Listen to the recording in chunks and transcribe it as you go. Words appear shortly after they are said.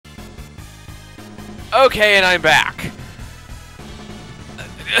Okay, and I'm back.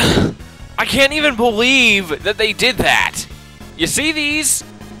 I can't even believe that they did that. You see these?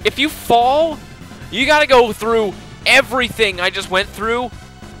 If you fall, you gotta go through everything I just went through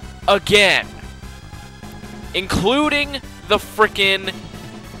again. Including the frickin'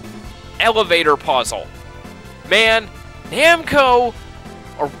 elevator puzzle. Man, Namco,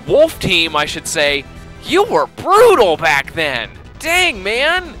 or Wolf Team, I should say, you were brutal back then. Dang,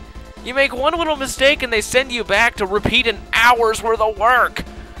 man. You make one little mistake and they send you back to repeat an hour's worth of work.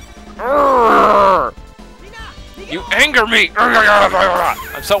 Urgh. You anger me.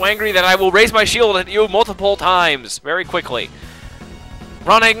 I'm so angry that I will raise my shield at you multiple times very quickly.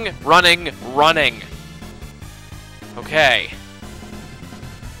 Running, running, running. Okay.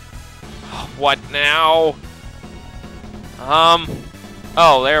 What now?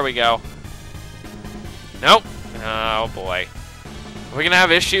 Oh, there we go. Nope. Oh, boy. Are we gonna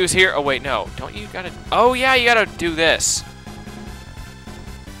have issues here? Oh, wait, no. Don't you gotta... Oh, yeah, you gotta do this.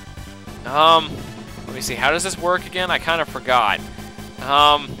 Let me see. How does this work again? I kind of forgot.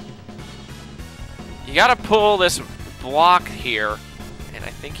 You gotta pull this block here. And I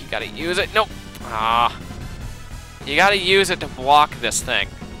think you gotta use it. Nope. You gotta use it to block this thing.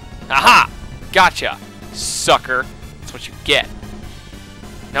 Aha! Gotcha, sucker. That's what you get.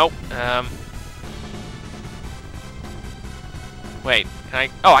 Nope. Wait, can I...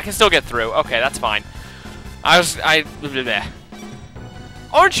 Oh, I can still get through. Okay, that's fine.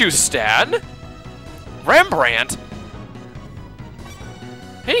 Aren't you Stan? Rembrandt?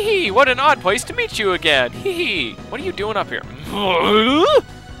 Hee hee, what an odd place to meet you again. Hee hee, what are you doing up here?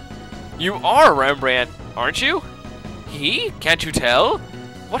 You are Rembrandt, aren't you? He? Can't you tell?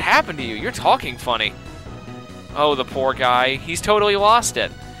 What happened to you? You're talking funny. Oh, the poor guy. He's totally lost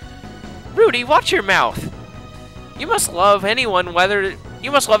it. Rudy, watch your mouth. You must love anyone whether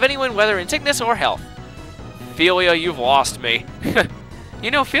in sickness or health. Philia, you've lost me. You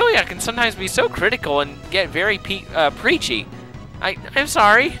know, Philia can sometimes be so critical and get very preachy. I'm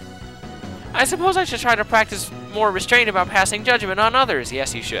sorry. I suppose I should try to practice more restraint about passing judgment on others.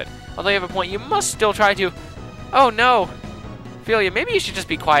 Yes, you should. Although you have a point, you must still try to... Oh, no. Philia, maybe you should just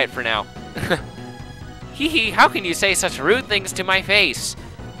be quiet for now. Hee hee, how can you say such rude things to my face?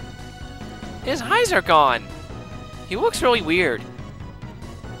 His eyes are gone. He looks really weird.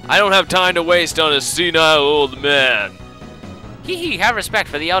 I don't have time to waste on a senile old man. Hee hee, have respect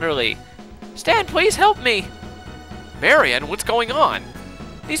for the elderly. Stan, please help me. Marion, what's going on?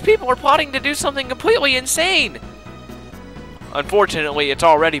 These people are plotting to do something completely insane. Unfortunately, it's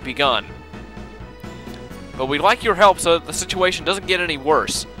already begun. But we'd like your help so that the situation doesn't get any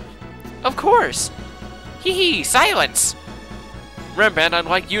worse. Of course. Hee hee, silence. Rembrandt, I'd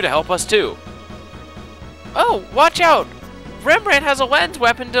like you to help us too. Oh, watch out! Rembrandt has a lens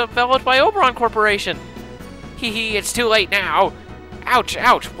weapon developed by Oberon Corporation. Hee hee, it's too late now. Ouch,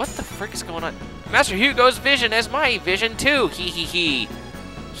 ouch, what the frick is going on? Master Hugo's vision is my vision too, hee hee hee.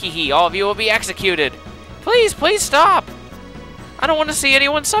 Hee hee, all of you will be executed. Please, please stop. I don't want to see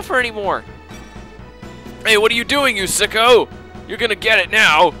anyone suffer anymore. Hey, what are you doing, you sicko? You're gonna get it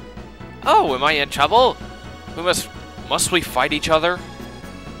now. Oh, am I in trouble? Must we fight each other?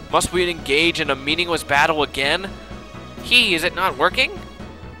 Must we engage in a meaningless battle again? Is it not working?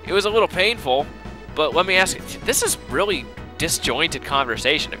 It was a little painful, but let me ask you, this is really disjointed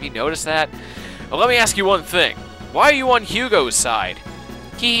conversation. Have you noticed that? Well, let me ask you one thing. Why are you on Hugo's side?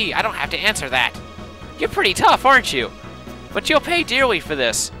 I don't have to answer that. You're pretty tough, aren't you? But you'll pay dearly for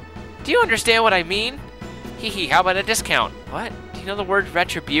this. Do you understand what I mean? How about a discount? What? Do you know the word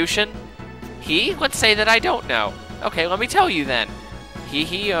retribution? Let's say that I don't know. Okay, let me tell you then.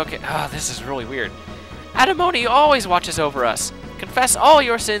 Okay. Oh, this is really weird. Adamoni always watches over us. Confess all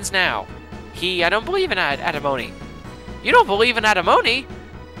your sins now. I don't believe in Adamoni. You don't believe in Adamoni?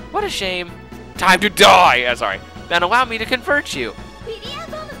 What a shame. Time to die! Sorry. Then allow me to convert you.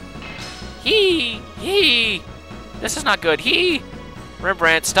 This is not good.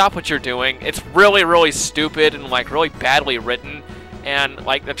 Rembrandt, stop what you're doing. It's really, really stupid and, like, really badly written. And,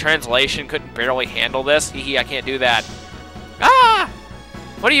 like, the translation couldn't barely handle this. I can't do that. Ah!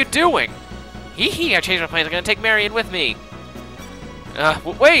 What are you doing? I changed my plans. I'm gonna take Marion with me.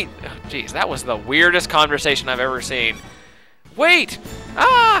 Wait! Jeez, that was the weirdest conversation I've ever seen. Wait!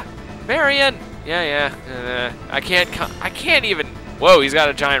 Ah! Marion! Yeah. I can't even... Whoa, he's got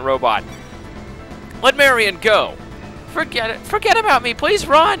a giant robot. Let Marion go. Forget it. Forget about me. Please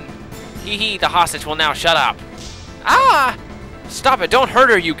run. The hostage will now shut up. Ah! Stop it. Don't hurt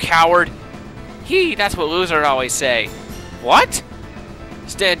her, you coward. That's what losers always say. What?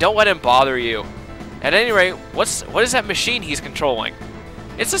 Stan, don't let him bother you. At any rate, what is that machine he's controlling?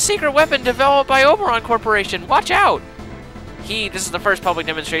 It's a secret weapon developed by Oberon Corporation. Watch out! This is the first public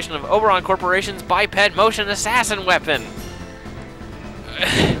demonstration of Oberon Corporation's biped motion assassin weapon.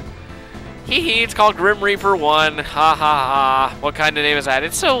 It's called Grim Reaper 1. Ha ha ha. What kind of name is that?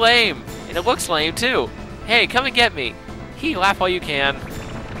 It's so lame. And it looks lame too. Hey, come and get me. Laugh while you can.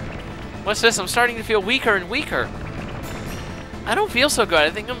 What's this? I'm starting to feel weaker and weaker. I don't feel so good. I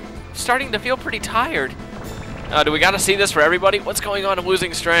think I'm starting to feel pretty tired. Do we gotta see this for everybody? What's going on? I'm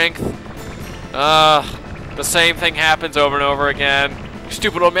losing strength. The same thing happens over and over again. You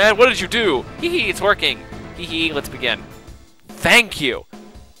stupid old man, what did you do? It's working. Let's begin. Thank you.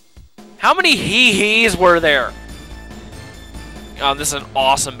 How many hee-hees were there? This is an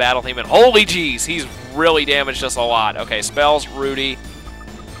awesome battle theme, and holy jeez, he's really damaged us a lot. Okay, spells, Rudy.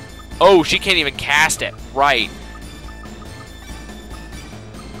 Oh, she can't even cast it. Right.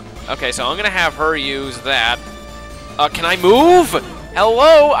 Okay, so I'm gonna have her use that. Can I move?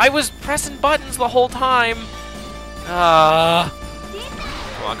 Hello? I was pressing buttons the whole time. Come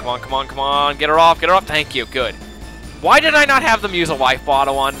on, come on, come on, come on. Get her off, get her off. Thank you, good. Why did I not have them use a life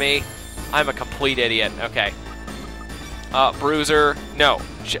bottle on me? I'm a complete idiot. Okay. Bruiser. No.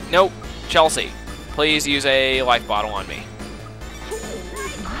 Nope. Chelsea. Please use a life bottle on me.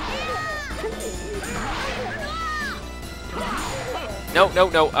 No, no,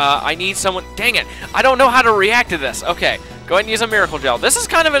 no. I need someone. Dang it. I don't know how to react to this. Okay. Go ahead and use a Miracle Gel. This is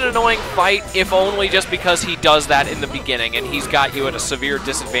kind of an annoying fight, if only just because he does that in the beginning, and he's got you at a severe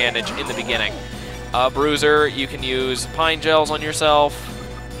disadvantage in the beginning. Bruiser, you can use Pine Gels on yourself.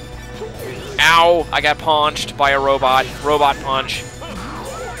 Ow! I got punched by a robot. Robot punch.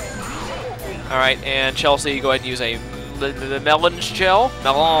 Alright, and Chelsea, go ahead and use a Melange Gel.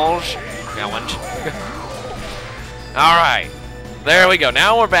 Melange. Alright. There we go.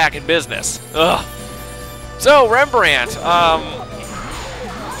 Now we're back in business. Ugh. So, Rembrandt,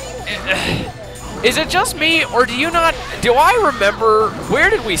 is it just me, or do I remember,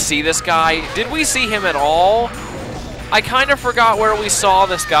 where did we see this guy? Did we see him at all? I kind of forgot where we saw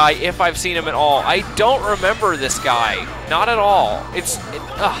this guy, if I've seen him at all. I don't remember this guy. Not at all.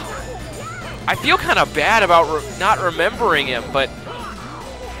 I feel kind of bad about not remembering him, but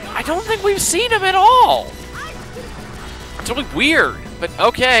I don't think we've seen him at all. It's really weird, but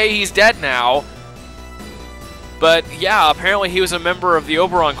okay, he's dead now. But yeah, apparently he was a member of the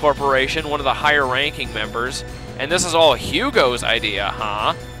Oberon Corporation, one of the higher ranking members. And this is all Hugo's idea,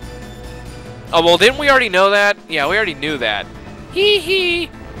 huh? Oh, well, didn't we already know that? Yeah, we already knew that. Hee-hee.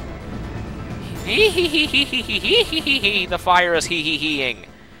 Hee-hee-hee-hee-hee-hee-hee-hee. The fire is hee-hee-heeing.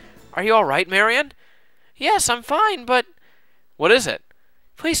 Are you all right, Marion? Yes, I'm fine, but... What is it?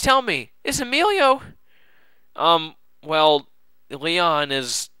 Please tell me. Is Emilio... Well, Leon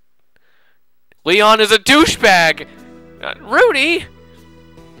is a douchebag! Rudy!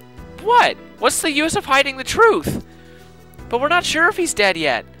 What? What's the use of hiding the truth? But we're not sure if he's dead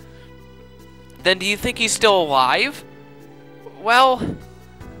yet. Then do you think he's still alive? Well,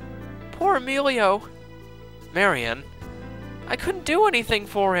 poor Emilio. Marion, I couldn't do anything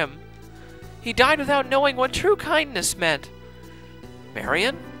for him. He died without knowing what true kindness meant.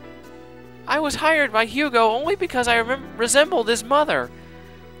 Marion? I was hired by Hugo only because I resembled his mother.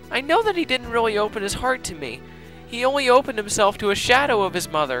 I know that he didn't really open his heart to me. He only opened himself to a shadow of his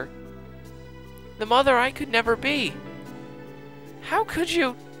mother. The mother I could never be. How could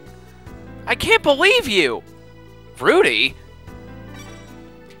you... I can't believe you! Rudy?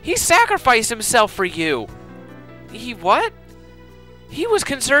 He sacrificed himself for you. He what? He was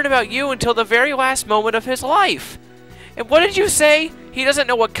concerned about you until the very last moment of his life. And what did you say? He doesn't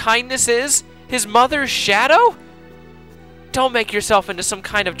know what kindness is? His mother's shadow? Don't make yourself into some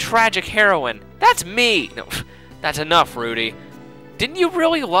kind of tragic heroine. That's me. No, that's enough, Rudy. Didn't you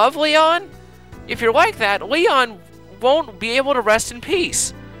really love Leon? If you're like that, Leon won't be able to rest in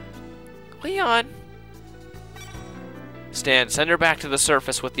peace. Leon. Stan, send her back to the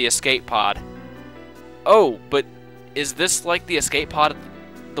surface with the escape pod. Oh, but is this like the escape pod?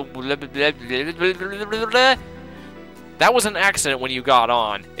 That was an accident when you got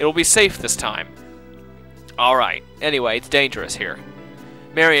on. It'll be safe this time. Alright. Anyway, it's dangerous here.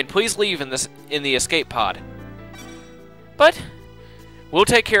 Marion, please leave in the escape pod. But we'll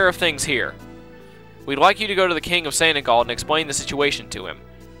take care of things here. We'd like you to go to the King of Senegal and explain the situation to him.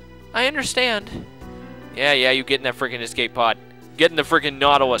 I understand. Yeah, you get in that freaking escape pod. Get in the freaking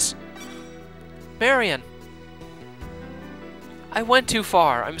Nautilus. Marion. I went too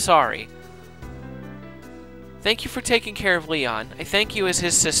far. I'm sorry. Thank you for taking care of Leon. I thank you as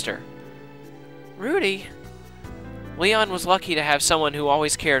his sister. Rudy. Leon was lucky to have someone who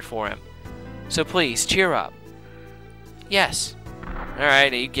always cared for him. So please, cheer up. Yes.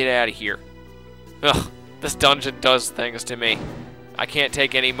 Alright, you get out of here. Ugh, this dungeon does things to me. I can't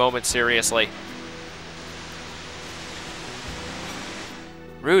take any moment seriously.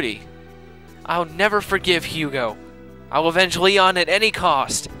 Rudy, I'll never forgive Hugo. I'll avenge Leon at any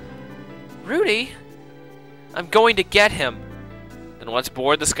cost. Rudy, I'm going to get him. Then let's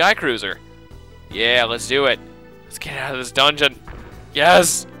board the Sky Cruiser. Yeah, let's do it. Let's get out of this dungeon.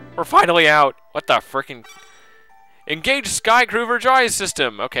 Yes, we're finally out. What the frickin'... Engage Sky Cruiser drive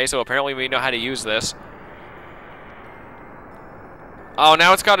system. Okay, so apparently we know how to use this. Oh,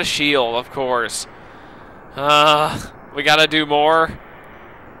 now it's got a shield, of course. We gotta do more.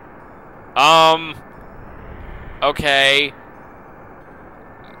 Okay.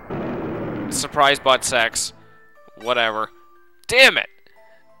 Surprise butt sex. Whatever. Damn it!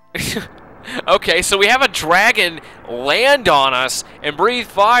 Okay, so we have a dragon land on us and breathe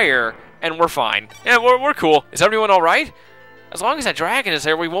fire, and we're fine. Yeah, we're cool. Is everyone alright? As long as that dragon is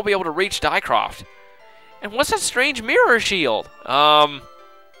there, we won't be able to reach Dicroft. And what's that strange mirror shield?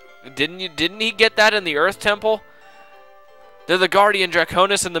 Didn't he get that in the Earth Temple? They're the Guardian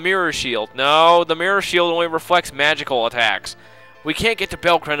Draconis and the Mirror Shield. No, the Mirror Shield only reflects magical attacks. We can't get to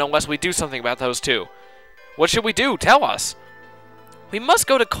Belkrin unless we do something about those two. What should we do? Tell us. We must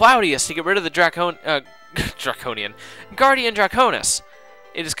go to Claudius to get rid of the Draconian Guardian Draconis.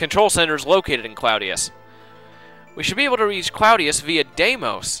 Its control center is located in Claudius. We should be able to reach Claudius via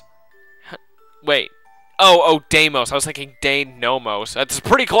Deimos. Wait. Oh, Deimos. I was thinking Deimos. That's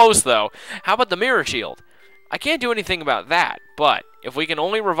pretty close, though. How about the Mirror Shield? I can't do anything about that, but if we can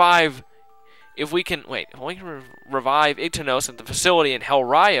only revive... If we can revive Ictanos at the facility in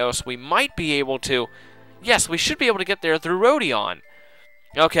Helraios, we might be able to... Yes, we should be able to get there through Rodion.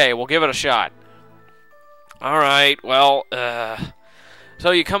 Okay, we'll give it a shot. Alright, well, So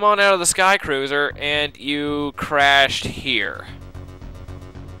you come on out of the Sky Cruiser, and you crashed here.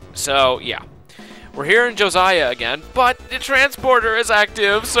 So, yeah. We're here in Josiah again, but the transporter is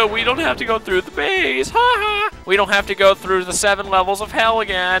active, so we don't have to go through the maze. Ha ha! We don't have to go through the 7 levels of hell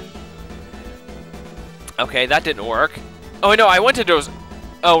again. Okay, that didn't work. Oh, no, I went to Josiah.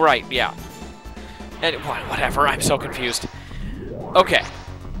 Oh, right, yeah. And whatever, I'm so confused. Okay.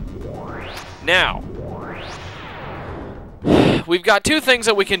 Now, we've got 2 things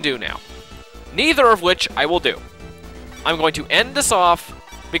that we can do now. Neither of which I will do. I'm going to end this off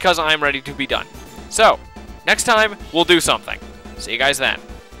because I'm ready to be done. So, next time, we'll do something. See you guys then.